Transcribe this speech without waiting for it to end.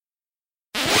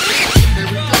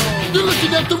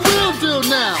got the real deal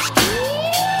now.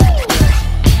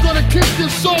 Gonna kick your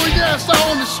sorry ass out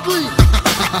on the street.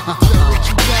 What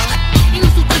you got? You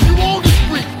used to think you owned the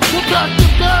street. We'll pack the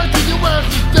bag till your ass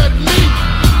is dead meat.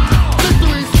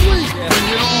 Victory sweet. Bring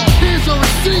it on. Here's your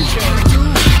receipt.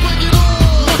 Bring it on.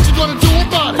 What you gonna do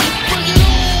about it? Bring it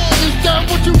on. Is that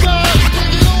what you got?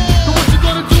 Bring it on. And what you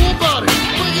gonna do about it?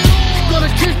 Bring it on.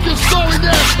 Gonna kick your sorry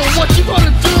ass, but what you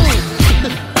gonna do?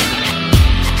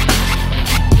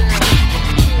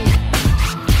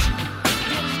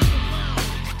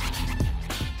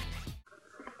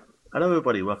 Hello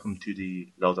everybody, welcome to the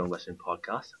Lowdown Wrestling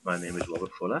Podcast. My name is Robert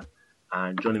Fuller,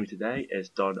 and joining me today is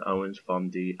Don Owens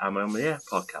from the Wrestlemania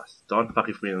Podcast. Don, thank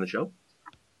you for being on the show.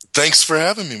 Thanks for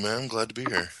having me, man. I'm glad to be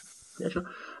here. Yeah, sure.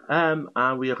 And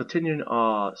we are continuing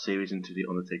our series into the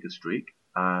Undertaker streak,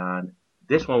 and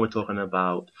this one we're talking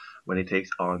about when he takes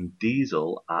on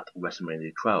Diesel at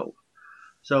Wrestlemania 12.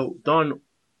 So, Don,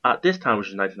 at this time, which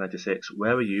is 1996,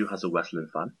 where were you as a wrestling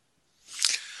fan?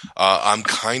 I'm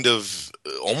kind of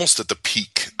almost at the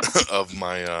peak of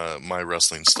my my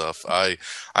wrestling stuff. I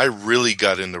really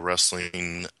got into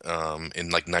wrestling in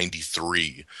like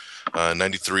 93.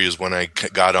 93 is when I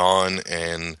got on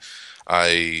and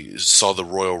I saw the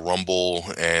Royal Rumble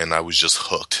and I was just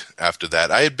hooked after that.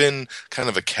 I had been kind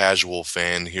of a casual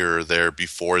fan here or there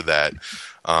before that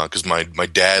because my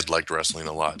dad liked wrestling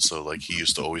a lot. So like he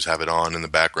used to always have it on in the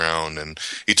background and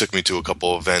he took me to a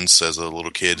couple events as a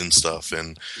little kid and stuff.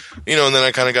 And, you know, and then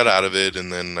I kind of got out of it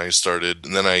and then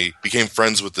I became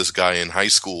friends with this guy in high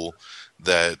school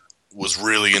that was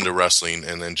really into wrestling.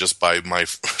 And then just by my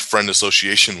friend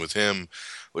association with him,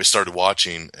 we started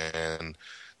watching and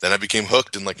then I became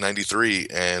hooked in like 93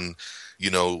 and,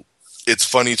 you know, it's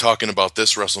funny talking about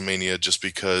this WrestleMania just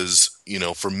because, you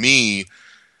know, for me,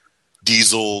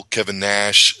 Diesel, Kevin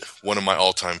Nash, one of my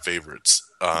all-time favorites.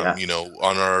 You know,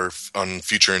 on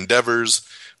Future Endeavors,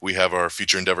 we have our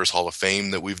Future Endeavors Hall of Fame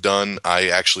that we've done. I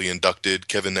actually inducted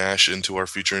Kevin Nash into our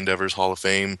Future Endeavors Hall of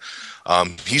Fame.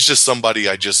 He's just somebody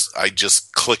I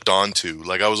just clicked onto.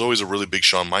 Like I was always a really big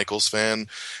Shawn Michaels fan,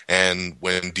 and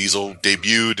when Diesel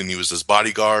debuted and he was his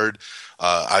bodyguard,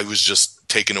 I was just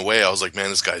taken away. I was like, man,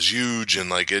 this guy's huge, and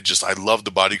like I loved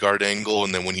the bodyguard angle.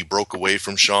 And then when he broke away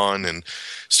from Shawn and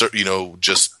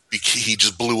he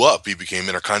just blew up. He became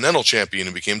Intercontinental Champion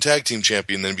and became Tag Team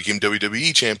Champion, then became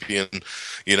WWE Champion,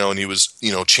 you know, and he was,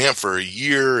 you know, champ for a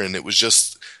year, and it was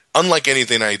just unlike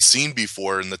anything I had seen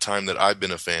before in the time that I've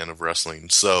been a fan of wrestling.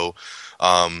 So,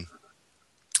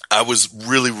 I was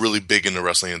really, really big into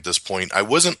wrestling at this point. I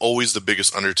wasn't always the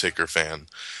biggest Undertaker fan.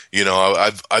 You know,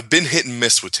 I've been hit and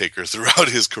miss with Taker throughout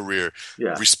his career.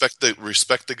 Yeah. Respect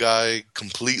the guy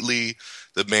completely.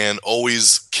 The man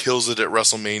always kills it at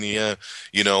WrestleMania.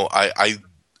 You know,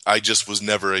 I just was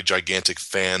never a gigantic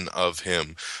fan of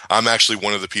him. I'm actually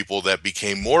one of the people that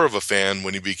became more of a fan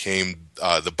when he became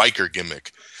the biker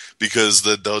gimmick, because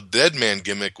the dead man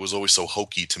gimmick was always so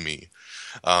hokey to me.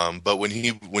 But when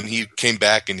he came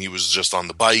back and he was just on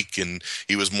the bike and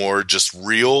he was more just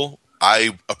real,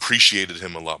 I appreciated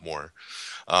him a lot more.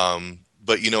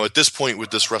 But you know, at this point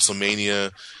with this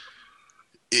WrestleMania,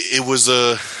 it was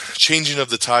a changing of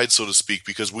the tide, so to speak,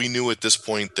 because we knew at this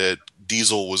point that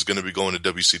Diesel was going to be going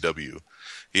to WCW.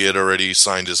 He had already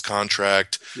signed his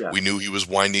contract. Yeah. We knew he was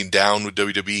winding down with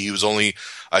WWE.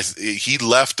 He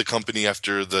left the company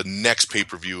after the next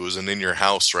pay-per-view. It was In Your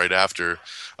House right after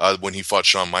when he fought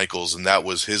Shawn Michaels, and that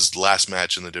was his last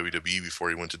match in the WWE before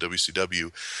he went to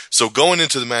WCW. So going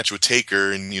into the match with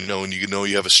Taker, and you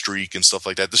have a streak and stuff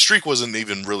like that. The streak wasn't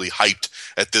even really hyped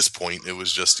at this point. It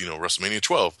was just, you know, WrestleMania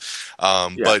 12.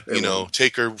 But you know,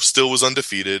 Taker still was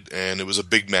undefeated, and it was a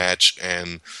big match,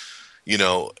 and you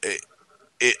know.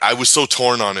 I was so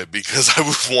torn on it because I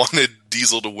wanted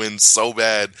Diesel to win so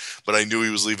bad, but I knew he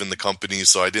was leaving the company,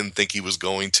 so I didn't think he was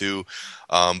going to.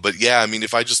 But yeah, I mean,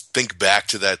 if I just think back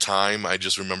to that time, I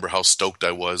just remember how stoked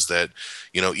I was that,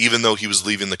 you know, even though he was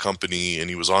leaving the company and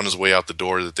he was on his way out the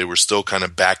door, that they were still kind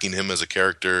of backing him as a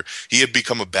character. He had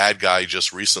become a bad guy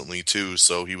just recently too,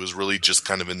 so he was really just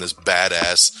kind of in this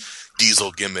badass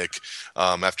Diesel gimmick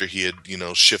after he had, you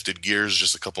know, shifted gears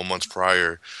just a couple months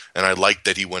prior, and I liked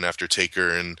that he went after Taker.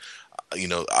 And you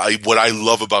know, what I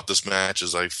love about this match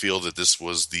is I feel that this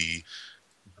was the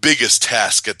biggest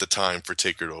task at the time for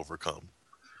Taker to overcome.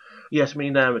 Yes, I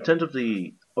mean, in terms of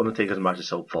the Undertaker's matches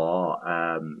so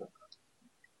far,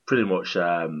 pretty much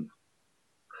like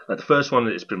the first one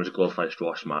is pretty much a glorified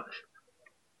squash match.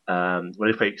 When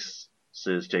he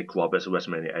faces Jake Roberts at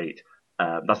WrestleMania 8.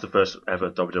 That's the first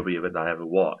ever WWE event I ever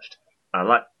watched. I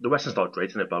like the wrestling's not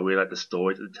great in it, but I really like the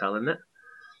story that they're telling it.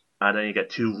 And then you get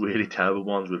two really terrible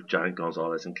ones with Giant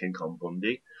Gonzalez and King Kong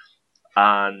Bundy.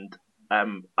 And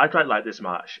I quite like this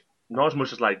match, not as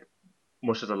much as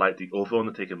I like the other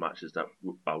Undertaker matches that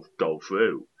I'll go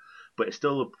through, but it's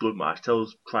still a good match.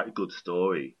 Tells quite a good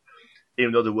story,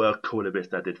 even though there were a couple of bits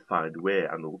that I did find weird,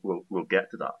 and we'll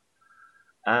get to that.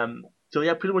 So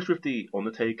yeah, pretty much with the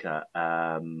Undertaker,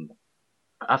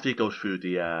 after he goes through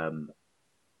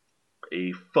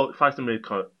he fights the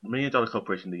 $1 million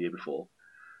corporation the year before.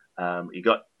 He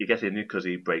gets injured because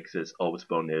he breaks his orbital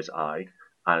bone near his eye,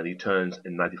 and he turns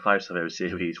in '95 Survivor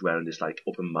Series wearing this like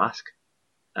open mask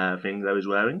thing that he was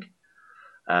wearing.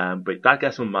 But that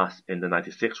gets unmasked in the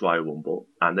 '96 Royal Rumble,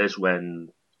 and there's when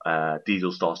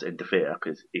Diesel starts to interfere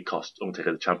because it cost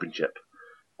Undertaker the championship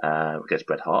against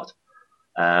Bret Hart.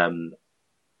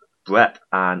 Bret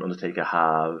and Undertaker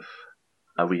have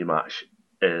a rematch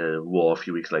Raw a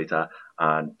few weeks later,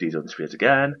 and Diesel interferes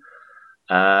again.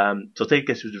 So Taker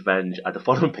gets his revenge at the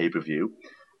following pay-per-view,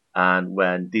 and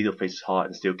when Diesel faces Hart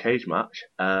in a steel cage match,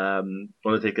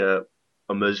 Undertaker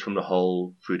emerges from the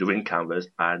hole through the ring canvas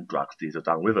and drags Diesel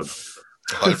down with him.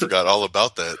 Oh, I forgot all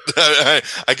about that.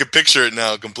 I can picture it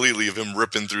now completely of him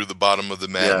ripping through the bottom of the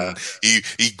mat. Yeah. And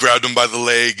he grabbed him by the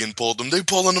leg and pulled him. They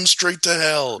pulling him straight to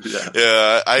hell.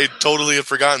 Yeah, I totally had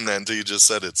forgotten that until you just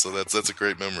said it. So that's a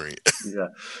great memory. Yeah,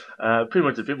 pretty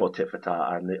much a bit more tit for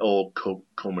tat, and it all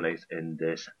culminates in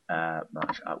this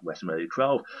match at WrestleMania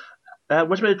 12.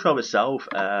 WrestleMania 12 itself,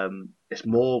 it's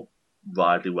more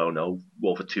widely well known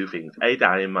for two things: A, the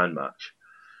Iron Man match,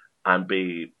 and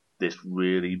B, this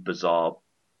really bizarre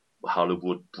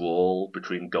Hollywood brawl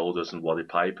between Goldust and Roddy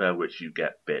Piper, which you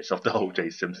get bits of the O.J.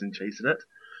 Simpson chasing it.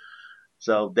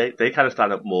 So they kind of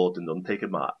stand up more than the Undertaker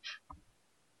match,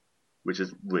 which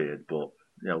is weird, but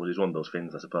it's one of those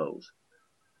things, I suppose.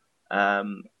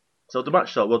 So the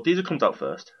match starts. Well, Diesel comes out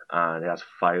first, and he has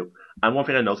fire. And one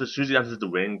thing I noticed, as soon as he enters the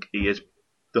ring,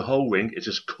 the whole ring is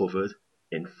just covered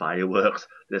in fireworks.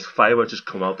 There's fireworks just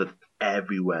come out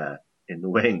everywhere in the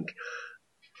ring.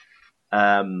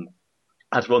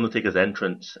 As for Undertaker's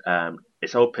entrance,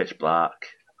 it's all pitch black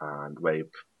and ray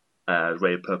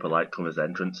purple light covers the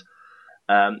entrance.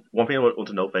 One thing I want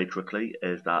to note very quickly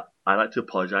is that I like to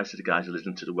apologise to the guys who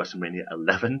listen to the WrestleMania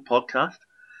XI podcast,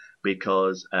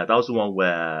 because that was the one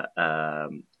where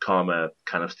Karma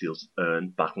kind of steals urn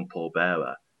back from Paul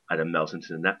Bearer and then melts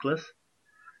into the necklace.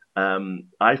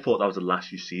 I thought that was the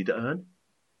last you see the urn,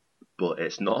 but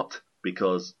it's not,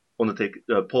 because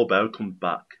Paul Bearer comes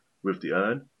back with the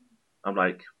urn. I'm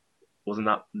like, wasn't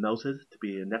that melted to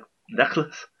be a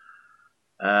necklace?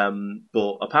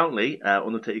 But apparently,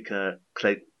 Undertaker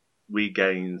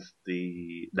regains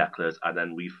the necklace and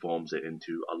then reforms it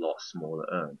into a lot smaller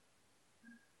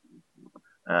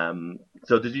urn.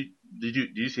 So did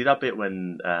you see that bit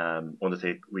when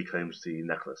Undertaker reclaims the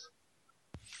necklace?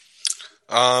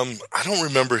 I don't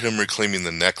remember him reclaiming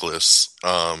the necklace.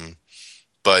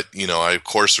 But I of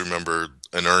course remember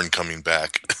an urn coming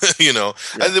back.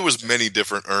 And there was many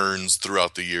different urns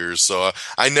throughout the years. So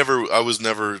I never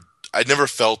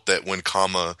felt that when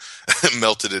Kama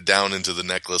melted it down into the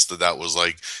necklace that was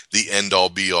like the end all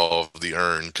be all of the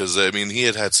urn. Because he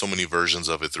had so many versions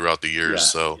of it throughout the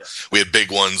years. We had big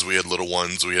ones, we had little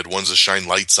ones, we had ones that shine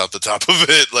lights out the top of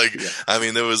it.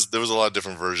 There was a lot of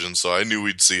different versions. So I knew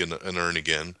we'd see an urn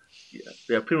again.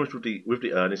 Yeah. Pretty much with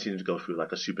the urn, it seems to go through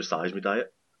like a super size me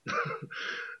diet.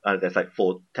 And it's like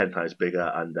 10 times bigger,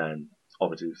 and then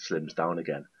obviously slims down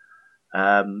again.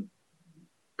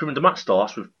 Pretty much the match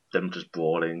starts with them just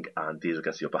brawling, and Diesel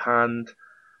gets the upper hand.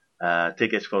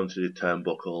 Taker gets thrown to the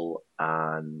turnbuckle,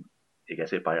 and he gets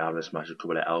hit by Aaron Smash with a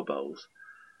couple of elbows.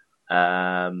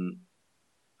 And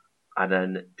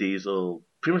then Diesel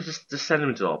pretty much just sends him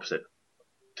into the opposite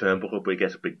turnbuckle, but he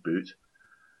gets a big boot.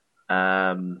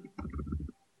 And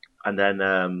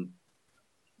then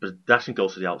but Dashing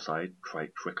goes to the outside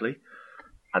quite quickly,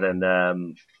 and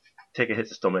then Taker hits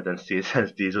the stomach, then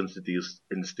sends Diesel into the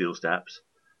steel steps.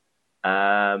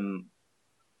 But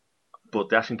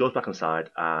Dashing goes back inside,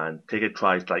 and Taker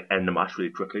tries to end the match really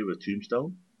quickly with a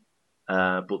tombstone.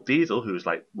 But Diesel, who's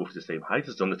roughly the same height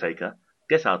as Undertaker,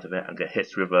 gets out of it and gets hit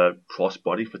with a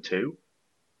crossbody for 2.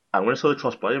 And when I saw the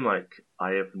crossbody, I'm like,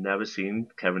 I have never seen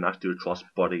Kevin Nash do a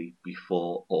crossbody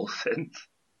before or since.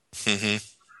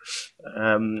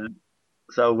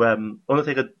 So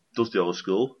Undertaker does the old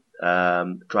school,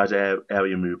 tries an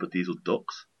area move, but Diesel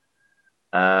ducks.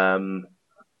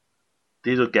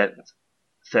 Diesel gets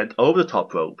sent over the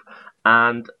top rope,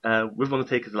 and with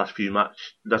Undertaker's last few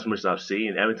matches, that's as much as I've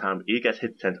seen. Every time he gets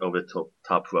sent over the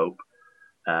top rope,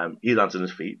 he lands on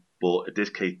his feet, but in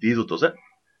this case, Diesel does it,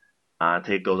 and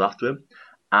Taker goes after him.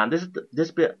 And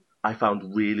this bit I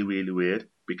found really, really weird,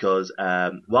 because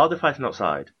while they're fighting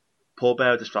outside, Paul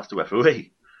Bearer distracts the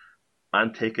referee,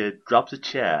 and Taker grabs a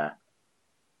chair,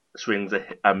 swings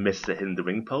and misses a hit in the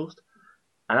ring post.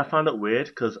 And I found it weird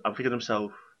because I'm thinking to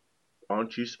myself,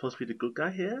 aren't you supposed to be the good guy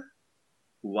here?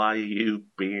 Why are you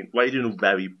doing a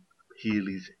very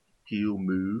heel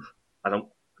move? I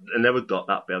never got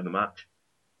that bit of the match.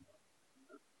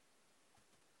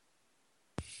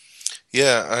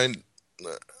 Yeah,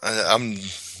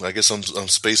 I guess I'm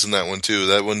spacing that one too.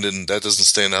 That doesn't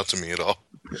stand out to me at all.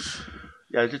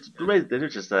 Yeah, just the way they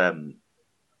just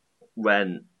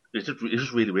when it's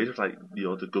just really weird. It's like,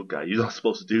 you're the good guy. You're not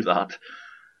supposed to do that.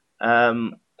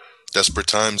 Desperate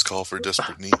times call for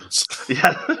desperate needs.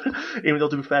 Yeah, even though,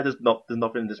 to be fair, there's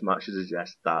nothing in this match to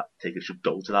suggest that Taker should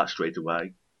go to that straight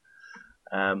away.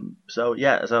 So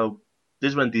this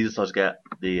is when Diesel starts to get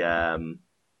the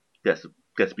gets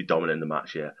to be dominant in the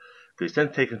match here. So he's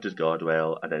then taken to his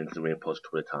guardrail and then into the ring post a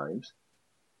couple of times.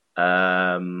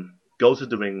 Goes to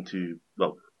the ring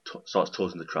starts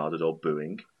tossing the crowd, they're all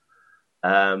booing.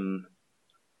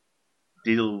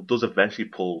 Diesel does eventually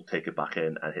pull Taker back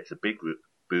in and hits a big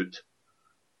boot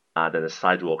and then a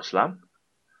sidewalk slam.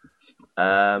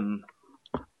 And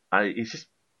he's just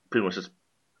pretty much just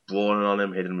brawling on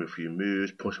him, hitting him with a few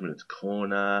moves, pushing him into the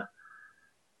corner.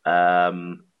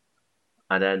 And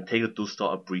then Taker does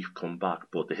start a brief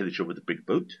comeback, but they hit each other with a big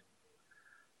boot.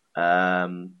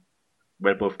 When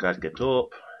both guys get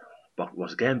up, Brock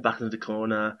once again back into the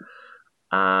corner,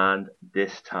 and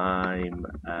this time,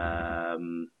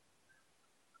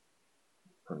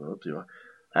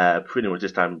 pretty much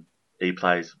this time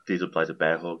Diesel plays a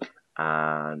bear hug,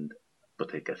 but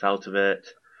Taker gets out of it.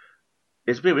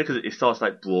 It's a bit weird because it starts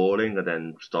like brawling and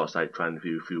then starts like trying to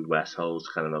do a few West holds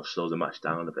to kind of slow the match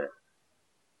down a bit.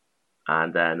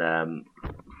 And then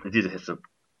Diesel hits a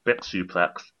big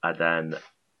suplex, and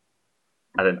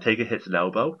then Taker hits an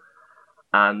elbow.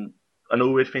 And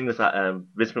another weird thing is that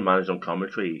Vince McMahon on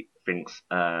commentary thinks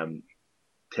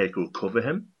Taker will cover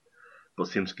him, but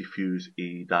seems confused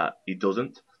that he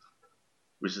doesn't.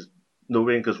 Which is no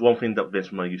weird, because one thing that Vince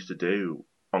McMahon used to do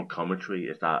on commentary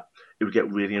is that he would get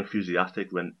really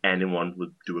enthusiastic when anyone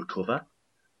would do a cover,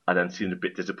 and then seemed a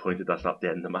bit disappointed that's not the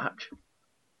end of the match.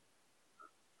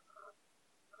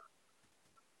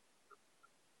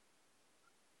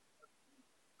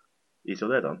 You still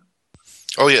there, Don?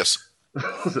 Oh, yes.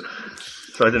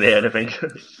 So I didn't hear anything.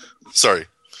 Sorry.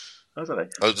 That's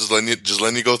alright. I was just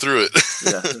letting you go through it.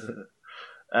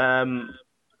 Yeah.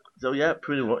 So yeah,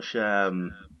 pretty much.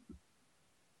 Then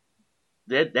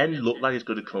looked like it's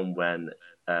going to come when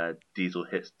Diesel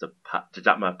hits the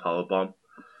Jackman powerbomb,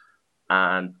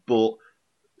 but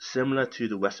similar to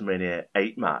the Wrestlemania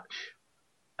 8 match,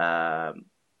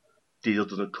 Diesel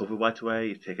doesn't cover right away.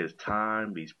 He's taking his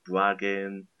time. He's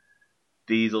bragging.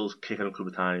 Diesel's kicking a couple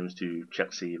of times to check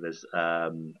to see if his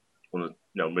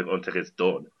Undertaker's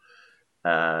done.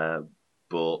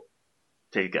 But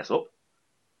Taker gets up.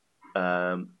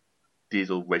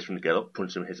 Diesel waits for him to get up,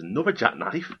 punches him, hits another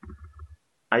jackknife.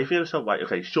 And you feel yourself, right,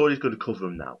 okay, sure he's going to cover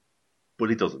him now. But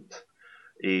he doesn't.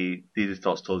 Diesel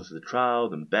starts talking to the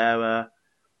crowd and Bearer.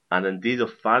 And then Diesel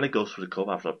finally goes for the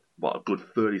cover after a good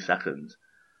 30 seconds.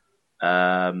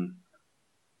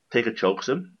 Taker chokes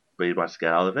him, but he managed to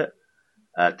get out of it.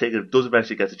 Taker does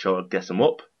eventually get the choke and gets him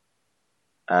up.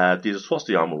 Diesel swats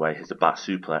the arm away, hits a back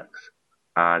suplex,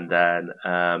 and then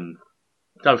have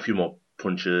a few more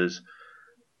punches,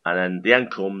 and then the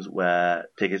end comes where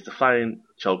Taker hits the flying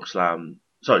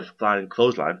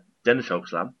clothesline, then the choke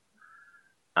slam,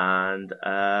 and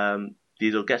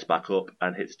Diesel gets back up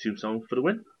and hits Tombstone for the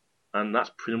win, and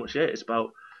that's pretty much it. It's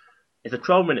a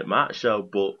 12-minute match,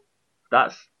 but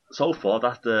that's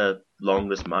the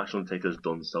longest match Undertaker's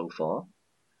done so far.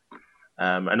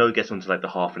 I know it gets into like the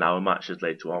half an hour matches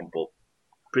later on, but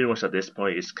pretty much at this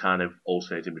point it's kind of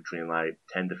oscillating between like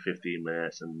 10 to 15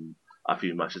 minutes, and a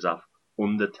few matches have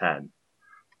under 10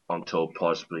 until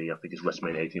possibly I think it's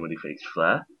WrestleMania 18 when he faced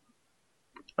Flair,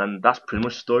 and that's pretty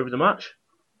much the story of the match.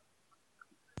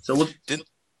 So didn't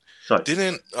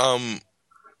I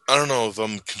don't know if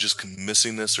I'm just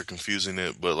missing this or confusing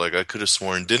it, but like I could have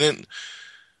sworn didn't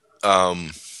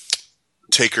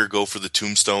Taker go for the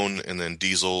tombstone and then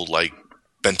Diesel like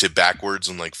bent it backwards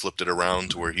and like flipped it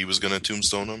around to where he was going to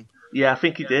tombstone him? Yeah, I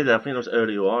think he did. I think it was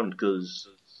earlier on because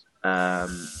but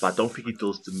I don't think he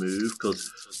does the move because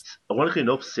ironically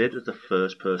enough, Sid was the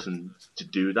first person to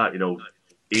do that.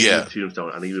 He did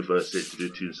tombstone and he reversed it to do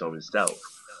tombstone himself.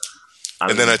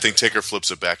 And then I think Taker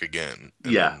flips it back again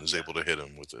and then is able to hit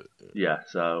him with it.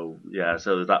 So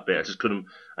that bit I just couldn't.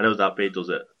 I know that bit does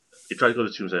it. He tried to go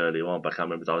to tombstone earlier on, but I can't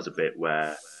remember if that was a bit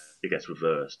where it gets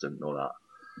reversed and all that.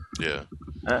 Yeah.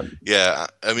 Um, Yeah,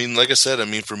 I mean, like I said, I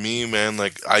mean, for me, man,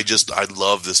 like I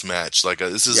love this match. Like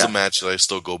this is a yeah, match that I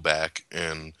still go back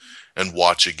and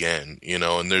watch again,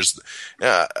 And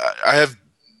I have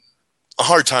a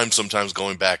hard time sometimes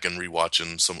going back and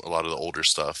rewatching a lot of the older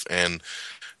stuff, and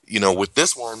with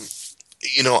this one,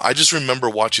 I just remember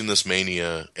watching this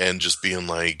Mania and just being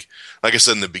like I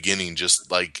said in the beginning,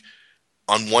 just like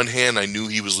on one hand, I knew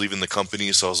he was leaving the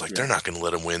company, so I was like, yeah, they're not going to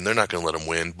let him win. They're not going to let him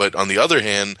win. But on the other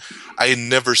hand, I had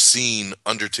never seen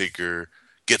Undertaker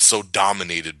get so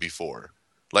dominated before.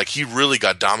 Like, he really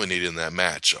got dominated in that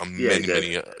match on yeah, he many,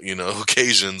 did. many,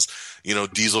 occasions.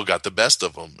 Diesel got the best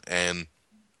of him. And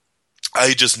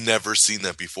I just never seen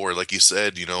that before. Like you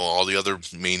said, all the other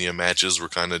Mania matches were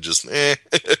kind of just Yeah,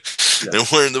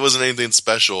 there wasn't anything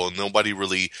special, and nobody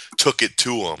really took it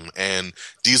to him. And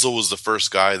Diesel was the first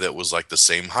guy that was like the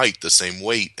same height, the same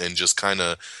weight, and just kind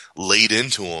of laid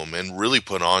into him and really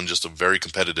put on just a very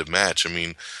competitive match. I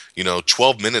mean,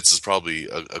 12 minutes is probably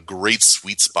a great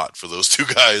sweet spot for those two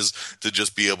guys to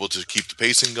just be able to keep the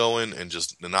pacing going and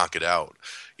just knock it out.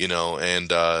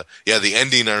 And yeah, the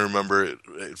ending, I remember it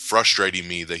frustrating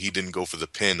me that he didn't go for the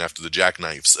pin after the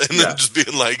jackknifes, and yeah, then just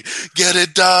being like, "Get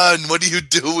it done! What are you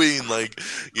doing?"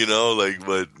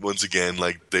 But once again,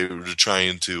 like they were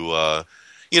trying to, I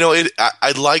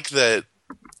like that.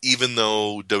 Even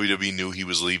though WWE knew he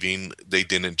was leaving, they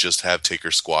didn't just have Taker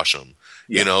squash him.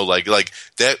 yeah, Like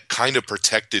that kind of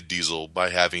protected Diesel by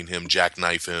having him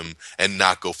jackknife him and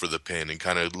not go for the pin and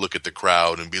kind of look at the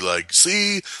crowd and be like,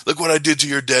 "See, look what I did to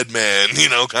your dead man,"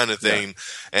 kind of yeah, thing.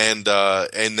 And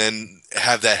then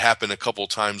have that happen a couple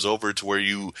times over to where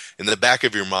you, in the back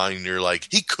of your mind, you're like,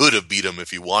 he could have beat him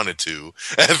if he wanted to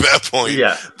at that point,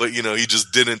 yeah, but he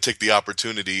just didn't take the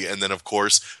opportunity. And then of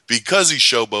course, because he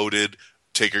showboated,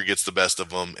 Taker gets the best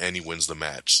of him and he wins the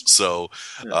match. So,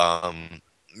 yeah.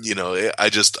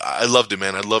 I loved it,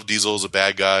 man. I love Diesel as a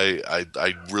bad guy.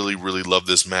 I really, really love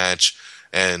this match.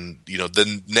 And,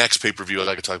 the next pay-per-view,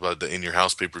 I could talk about the In Your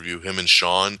House pay-per-view, him and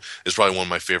Shawn is probably one of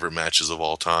my favorite matches of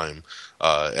all time,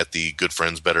 at the Good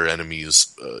Friends, Better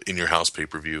Enemies, In Your House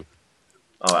pay-per-view.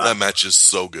 Oh, That match is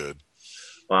so good.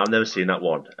 well, I've never seen that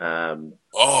one.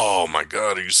 Oh my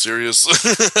God, are you serious?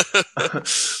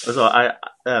 So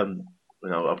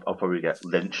I'll probably get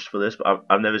lynched for this, but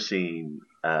I've never seen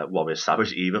Warrior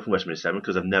Savage either from Wrestlemania XII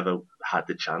because I've never had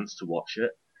the chance to watch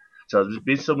it. So there's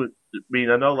been some. I mean,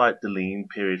 I know like the lean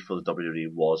period for the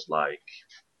WWE was like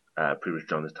pretty much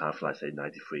during this time from like say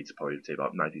 '93 to probably say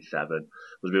about '97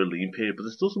 was a real lean period, but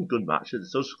there's still some good matches. There's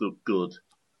still some good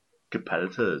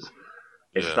competitors.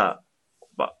 It's Yeah. that,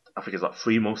 but I think it's like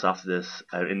 3 months after this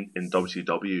in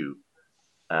WCW.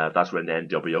 That's when the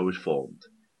NWO was formed.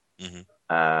 Hmm.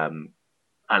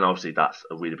 And obviously that's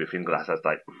a really big thing. That's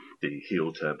like the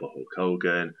heel turn for Hulk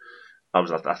Hogan.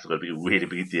 Obviously that's going to be a really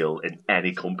big deal in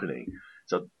any company.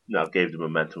 So gave the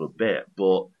momentum a bit,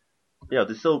 but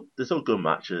there's still good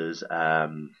matches.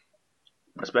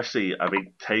 Especially, I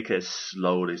mean, Taker is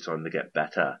slowly starting to get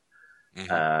better.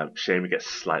 Hmm. Shame he gets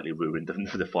slightly ruined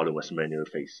for the following WrestleMania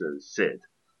faces Sid.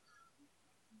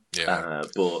 Yeah.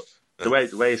 But the way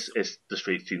the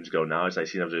street teams go now is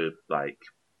like you have to like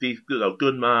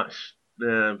good match,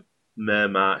 mere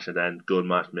match, and then good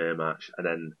match, mere match, and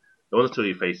then the other two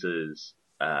he faces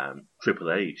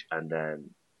Triple H and then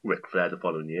Ric Flair the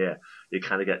following year. You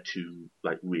kind of get two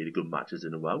like really good matches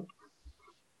in a row.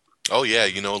 Oh yeah,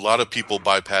 a lot of people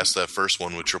bypass that first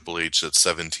one with Triple H at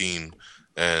 17,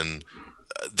 and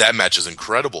that match is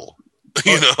incredible.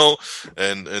 you Oh know,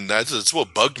 and that's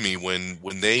what bugged me when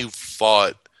they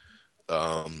fought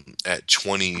at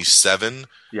 27,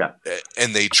 yeah,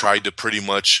 and they tried to pretty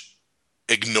much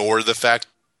ignore the fact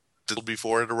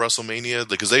before at a WrestleMania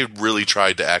because they really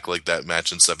tried to act like that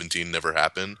match in 17 never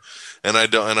happened, and I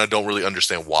don't really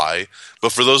understand why.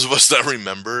 But for those of us that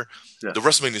remember, yeah, the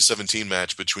WrestleMania 17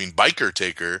 match between Biker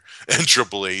Taker and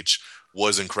Triple H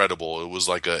was incredible. It was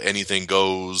like a anything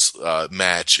goes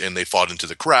match, and they fought into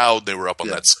the crowd. They were up on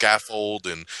yeah, that scaffold,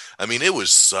 and I mean, it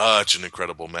was such an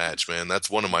incredible match, man. That's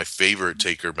one of my favorite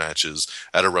Taker matches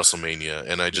at a WrestleMania,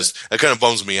 and yeah, it kind of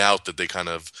bums me out that they kind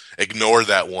of ignore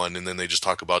that one, and then they just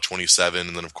talk about 27,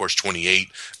 and then of course 28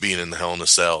 being in the Hell in a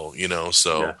Cell, yeah.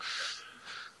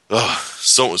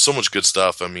 So, so much good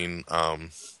stuff. I mean,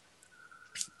 on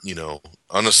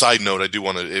a side note, I do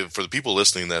want to, for the people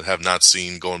listening that have not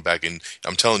seen, going back, and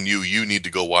I'm telling you, you need to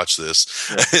go watch this.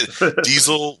 Yeah.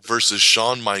 Diesel versus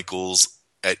Shawn Michaels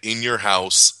at In Your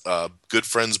House, Good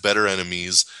Friends, Better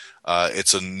Enemies.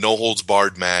 It's a no holds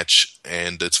barred match,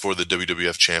 and it's for the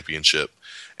WWF Championship.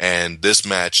 And this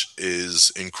match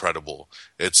is incredible.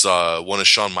 It's one of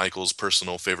Shawn Michaels'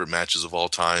 personal favorite matches of all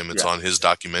time. It's on his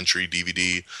documentary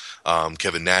DVD.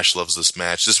 Kevin Nash loves this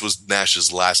match. This was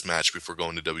Nash's last match before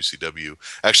going to WCW.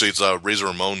 Actually, it's Razor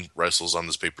Ramon wrestles on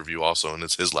this pay-per-view also, and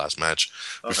it's his last match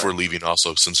before leaving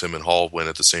also, since him and Hall went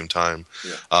at the same time.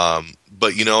 Yeah.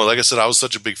 But, you know, like I said, I was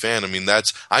such a big fan. I mean,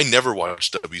 I never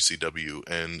watched WCW,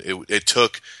 and it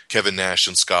took Kevin Nash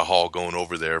and Scott Hall going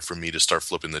over there for me to start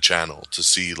flipping the channel to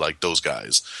see, like, those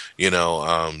guys. You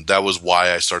know, that was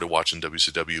why I started watching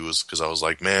WCW, was because I was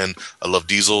like, man, I love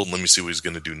Diesel. Let me see what he's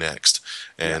going to do next.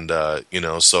 And, you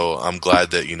know, so I'm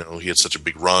glad that, you know, he had such a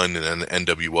big run, and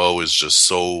NWO is just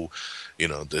so, you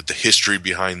know, the history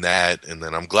behind that. And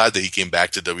then I'm glad that he came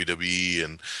back to WWE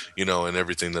and, you know, and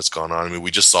everything that's gone on. I mean, we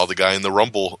just saw the guy in the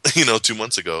Rumble, you know, 2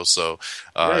 months ago. So,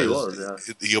 He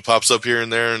was. he pops up here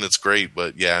and there, and it's great.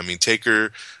 But yeah, I mean,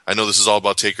 Taker, I know this is all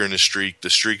about Taker and his streak.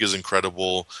 The streak is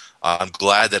incredible. I'm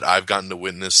glad that I've gotten to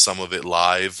witness some of it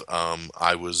live.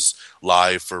 I was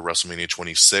live for WrestleMania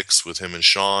 26 with him and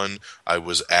Shawn. I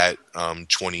was at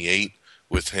 28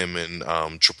 with him and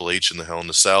Triple H in the Hell in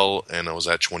a Cell, and I was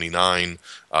at 29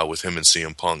 with him and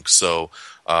CM Punk. So,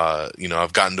 you know,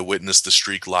 I've gotten to witness the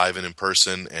streak live and in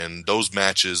person, and those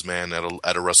matches, man, at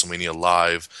a WrestleMania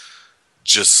live,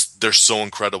 just, they're so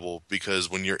incredible, because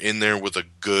when you're in there with a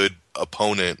good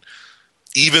opponent,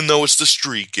 even though it's the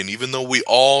streak, and even though we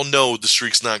all know the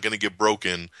streak's not going to get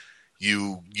broken,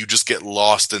 you just get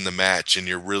lost in the match, and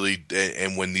you're really,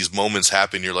 and when these moments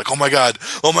happen, you're like, oh my god,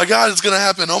 it's going to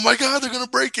happen, oh my god, they're going to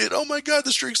break it, oh my god,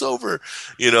 the streak's over,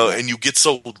 you know, and you get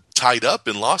so tied up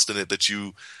and lost in it that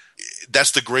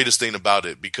that's the greatest thing about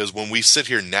it, because when we sit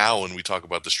here now and we talk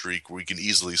about the streak, we can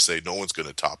easily say no one's going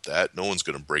to top that, no one's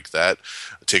going to break that,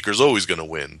 Taker's always going to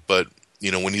win. But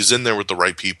you know, when he's in there with the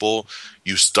right people,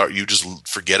 you just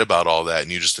forget about all that,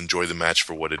 and you just enjoy the match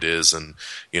for what it is. And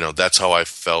you know, that's how I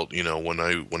felt. You know, when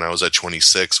I was at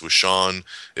 26 with Shawn,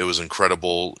 it was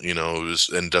incredible. You know, it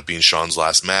ended up being Shawn's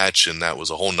last match, and that was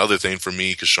a whole nother thing for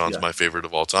me, because Shawn's my favorite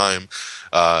of all time.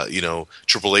 You know,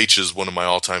 Triple H is one of my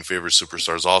all-time favorite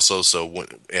superstars also. So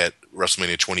at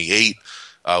WrestleMania 28.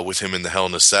 With him in the Hell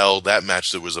in a Cell, that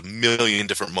match, there was a million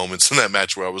different moments in that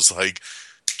match where I was like,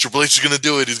 Triple H is going to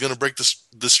do it. He's going to break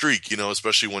the streak, you know,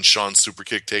 especially when Shawn super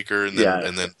kicked Taker, and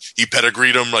then he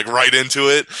pedigreed him like right into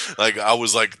it. Like, I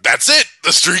was like, that's it.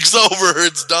 The streak's over.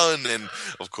 It's done. And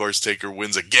of course, Taker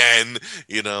wins again,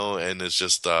 you know, and it's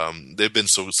just, they've been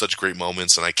such great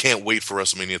moments, and I can't wait for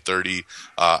WrestleMania 30.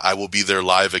 I will be there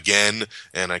live again,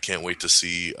 and I can't wait to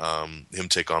see, him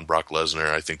take on Brock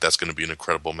Lesnar. I think that's going to be an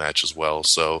incredible match as well.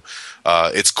 So,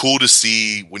 it's cool to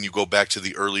see when you go back to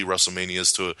the early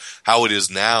WrestleManias to how it is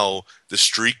now. The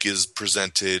streak is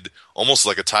presented almost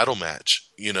like a title match,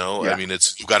 you know. I mean,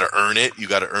 you got to earn it, you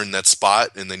got to earn that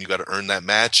spot, and then you got to earn that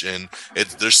match, and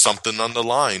there's something on the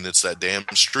line. It's that damn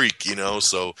streak, you know.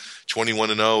 So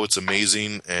 21-0, it's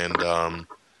amazing, and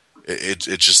it's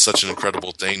just such an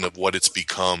incredible thing of what it's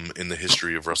become in the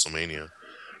history of WrestleMania.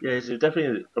 Yeah, it's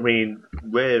definitely. I mean,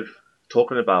 we're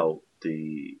talking about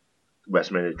the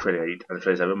WrestleMania 28 and the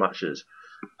 27 matches.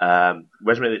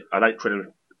 WrestleMania, I like 20.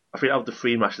 I think out of the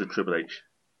three matches that Triple H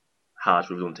has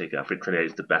with Undertaker, I think 28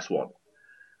 is the best one.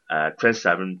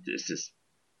 27 is just,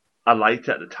 I liked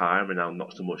it at the time, and now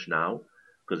not so much now,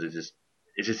 because it's just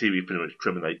pretty much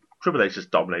Triple H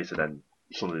just dominates and then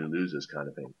suddenly loses kind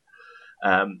of thing.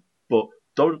 But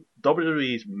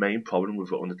WWE's main problem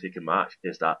with the Undertaker match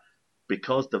is that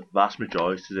because the vast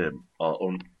majority of them are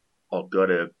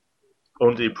under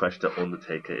the impression that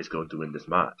Undertaker is going to win this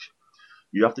match,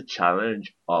 you have the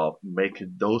challenge of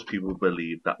making those people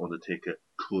believe that Undertaker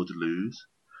could lose.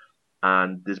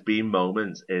 And there's been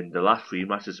moments in the last three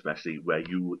matches especially where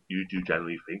you do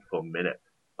generally think for a minute,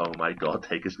 oh my god,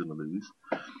 Taker's going to lose.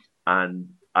 And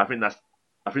I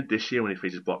think this year when he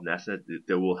faces Brock Lesnar,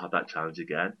 they will have that challenge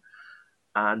again.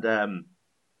 And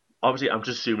obviously I'm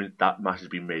just assuming that match has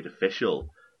been made official.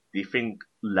 Do you think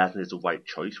Lesnar is the right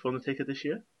choice for Undertaker this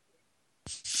year?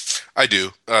 I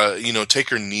do. You know,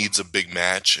 Taker needs a big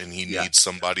match, and he needs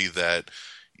somebody that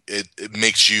it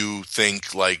makes you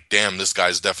think like, damn, this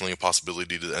guy's definitely a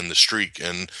possibility to end the streak.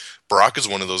 And Brock is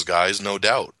one of those guys, no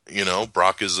doubt. You know,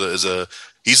 Brock he's a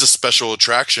special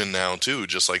attraction now too,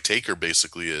 just like Taker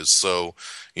basically is. So,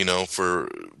 you know, for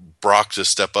Brock to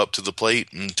step up to the plate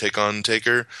and take on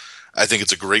Taker, I think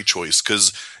it's a great choice,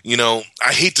 because, you know,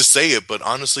 I hate to say it, but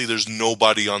honestly, there's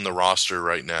nobody on the roster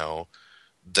right now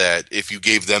that if you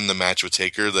gave them the match with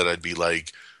Taker, that I'd be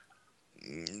like,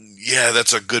 yeah,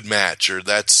 that's a good match, or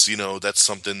that's, that's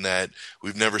something that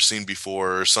we've never seen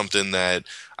before, or something that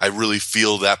I really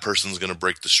feel that person's going to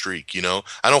break the streak.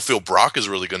 I don't feel Brock is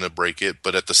really going to break it,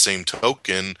 but at the same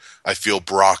token, I feel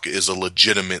Brock is a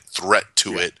legitimate threat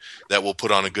to Yeah. it that will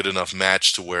put on a good enough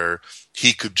match to where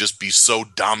he could just be so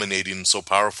dominating and so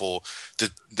powerful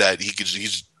that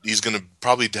he's going to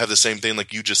probably have the same thing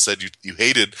like you just said you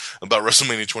hated about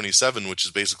WrestleMania 27, which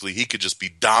is basically he could just be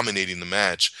dominating the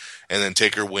match, and then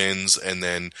Taker wins, and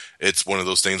then it's one of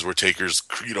those things where Taker's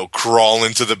crawl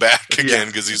into the back again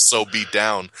because he's so beat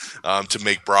down to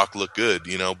make Brock look good.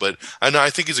 But I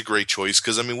think he's a great choice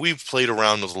because we've played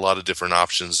around with a lot of different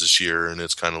options this year, and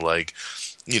it's kind of like,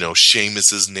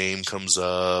 Sheamus's name comes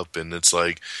up, and it's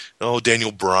like, oh,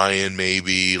 Daniel Bryan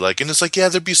maybe, and it's like, yeah,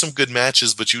 there'd be some good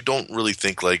matches, but you don't really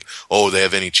think like, oh, they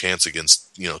have any chance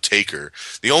against Taker.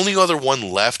 The only other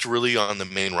one left really on the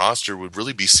main roster would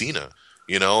really be Cena.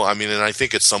 And I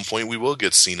think at some point we will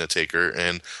get Cena Taker,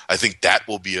 and I think that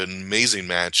will be an amazing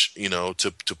match,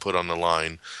 to put on the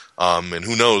line. And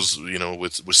who knows,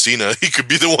 with Cena, he could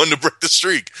be the one to break the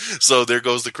streak. So there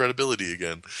goes the credibility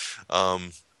again.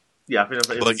 Yeah,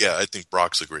 I think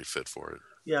Brock's a great fit for it.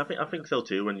 Yeah, I think so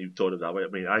too. When you thought it that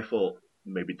way, I thought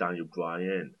maybe Daniel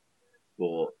Bryan,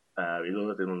 but he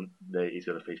looks like he's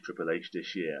going to face Triple H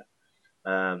this year.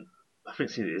 I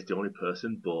think Cena is the only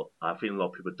person, but I think a lot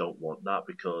of people don't want that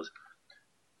because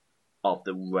of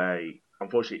the way.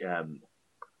 Unfortunately,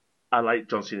 I like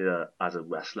John Cena as a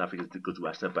wrestler. I think he's a good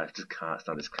wrestler, but I just can't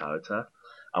stand his character.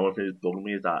 And one thing that's bugging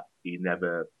me is that he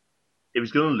never. If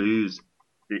he's going to lose,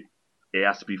 it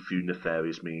has to be through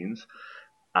nefarious means.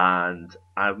 And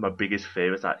my biggest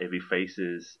fear is that if he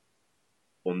faces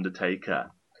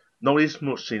Undertaker, not as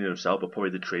much Cena himself, but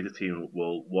probably the trader team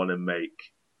will want to make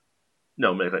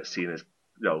like Cena's,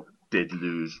 didn't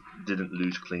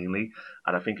lose cleanly.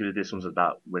 And I think if he did something like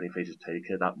that when he faces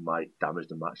Taker, that might damage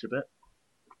the match a bit.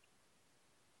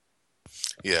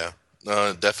 Yeah,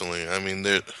 definitely.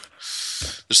 There's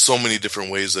so many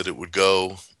different ways that it would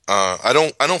go. I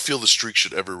don't feel the streak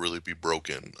should ever really be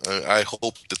broken. I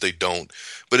hope that they don't.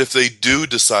 But if they do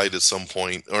decide at some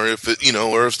point, or if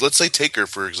let's say Taker,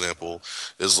 for example,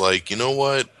 is like, you know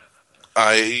what,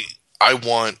 I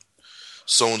want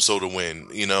so and so to win.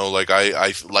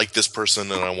 I like this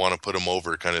person and I want to put him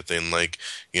over, kind of thing.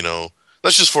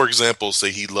 Let's just, for example,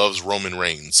 say he loves Roman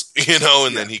Reigns,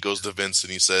 and then he goes to Vince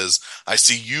and he says, I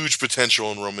see huge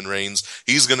potential in Roman Reigns.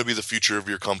 He's going to be the future of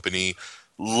your company.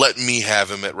 Let me have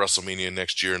him at WrestleMania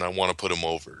next year, and I want to put him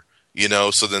over.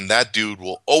 So then that dude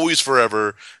will always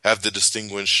forever have the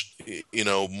distinguished,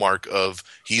 mark of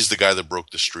he's the guy that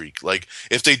broke the streak. Like,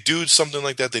 if they do something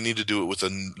like that, they need to do it with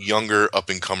a younger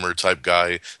up-and-comer type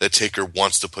guy that Taker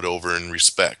wants to put over and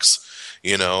respects,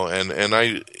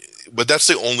 but that's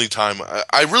the only time.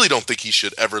 I really don't think he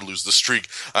should ever lose the streak.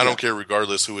 I don't care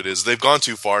regardless who it is. They've gone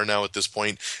too far now at this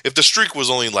point. If the streak was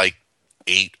only like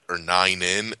 8 or 9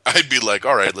 in, I'd be like,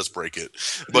 all right, let's break it.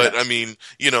 But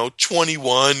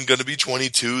 21, gonna be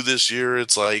 22 this year.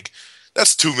 It's like,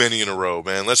 that's too many in a row,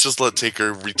 man. Let's just let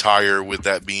Taker retire with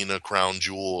that being a crown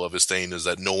jewel of his thing, is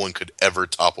that no one could ever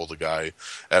topple the guy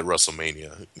at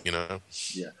WrestleMania,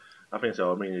 Yeah, I think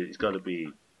so. It's got to be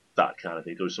that kind of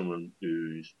thing. Go someone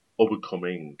who's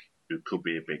overcoming, who could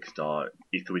be a big star.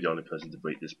 He could be the only person to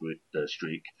break the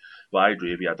streak. But I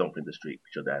agree with you. I don't think the streak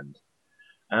should end.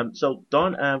 So,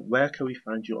 Don, where can we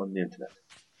find you on the internet?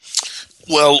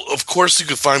 Well, of course, you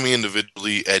can find me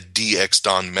individually at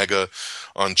DXDonMega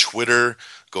on Twitter.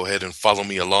 Go ahead and follow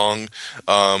me along.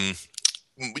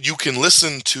 You can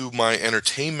listen to my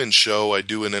entertainment show. I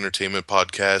do an entertainment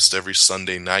podcast every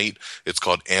Sunday night. It's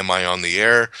called Am I on the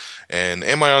Air? And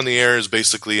Am I on the Air is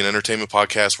basically an entertainment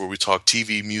podcast where we talk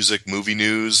TV, music, movie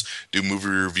news, do movie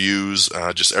reviews,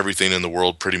 just everything in the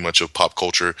world pretty much of pop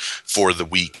culture for the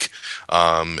week.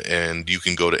 And you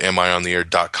can go to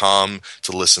amiontheair.com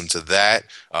to listen to that.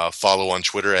 Follow on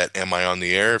Twitter at Am I on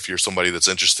the Air. If you're somebody that's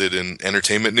interested in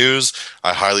entertainment news,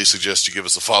 I highly suggest you give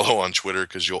us a follow on Twitter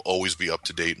because you'll always be up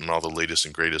to date on all the latest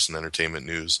and greatest in entertainment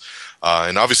news.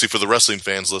 And obviously for the wrestling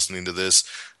fans listening to this,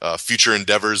 Future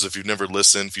Endeavors, if you've never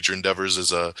listened, Future Endeavors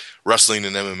is a wrestling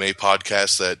and MMA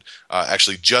podcast that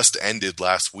actually just ended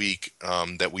last week,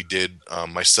 that we did,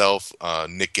 myself,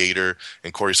 Nick Gator,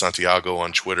 and Corey Santiago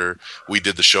on Twitter. We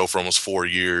did the show for almost 4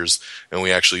 years, and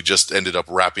we actually just ended up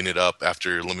wrapping it up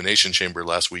after Elimination Chamber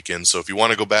last weekend. So if you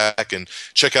want to go back and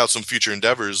check out some Future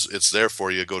Endeavors, it's there for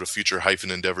you. Go to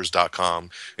future-endeavors.com,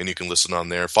 and you can listen on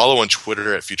there. Follow on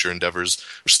Twitter at Future Endeavors.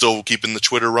 We're still keeping the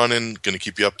Twitter running, going to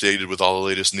keep you updated with all the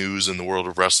latest news in the world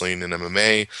of wrestling and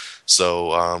MMA.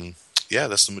 So, yeah,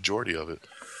 that's the majority of it.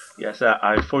 Yes,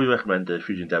 I fully recommend the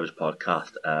Fusion Endeavors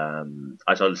podcast. I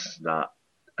started listening to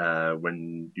that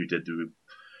when you did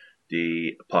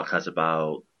the podcast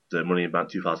about the Money in the Bank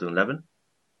 2011,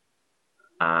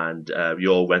 and you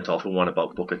all went off on one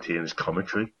about Booker T and his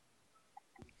commentary.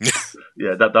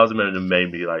 Yeah, that was the moment that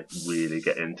made me like really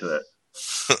get into it.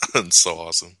 It's so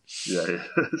awesome. Yeah.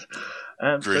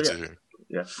 Great to hear.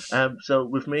 Yeah. So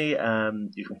with me,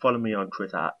 you can follow me on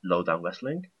Twitter at Lowdown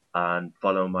Wrestling and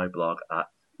follow my blog at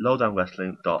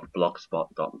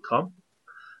lowdownwrestling.blogspot.com.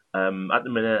 At the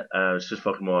minute, it's just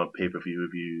focusing more on pay-per-view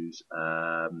reviews.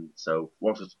 So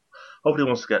hopefully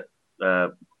once we get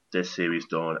this series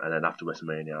done, and then after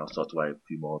WrestleMania, I'll start to write a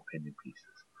few more opinion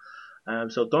pieces.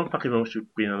 So don't thank you very much for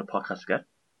being on the podcast again.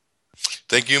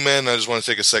 Thank you, man. I just want to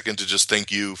take a second to just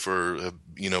thank you for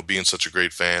being such a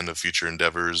great fan of Future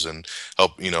Endeavors and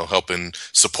helping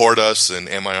support us. And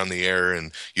Am I on the Air?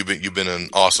 And you've been an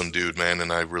awesome dude, man.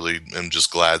 And I really am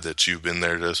just glad that you've been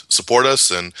there to support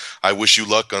us. And I wish you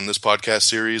luck on this podcast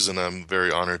series. And I'm very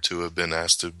honored to have been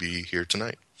asked to be here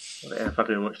tonight. Well, yeah, thank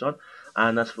you very much, Don.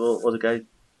 And that's for all the guys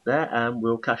there.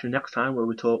 We'll catch you next time where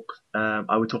we talk.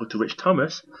 I will talk to Rich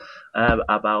Thomas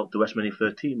about the WrestleMania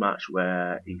 13 match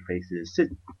where he faces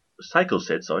Psycho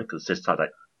Sid, because Sid's had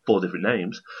like 4 different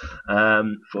names,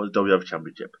 for the WWF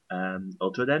Championship.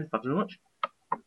 Until then, thank you very much.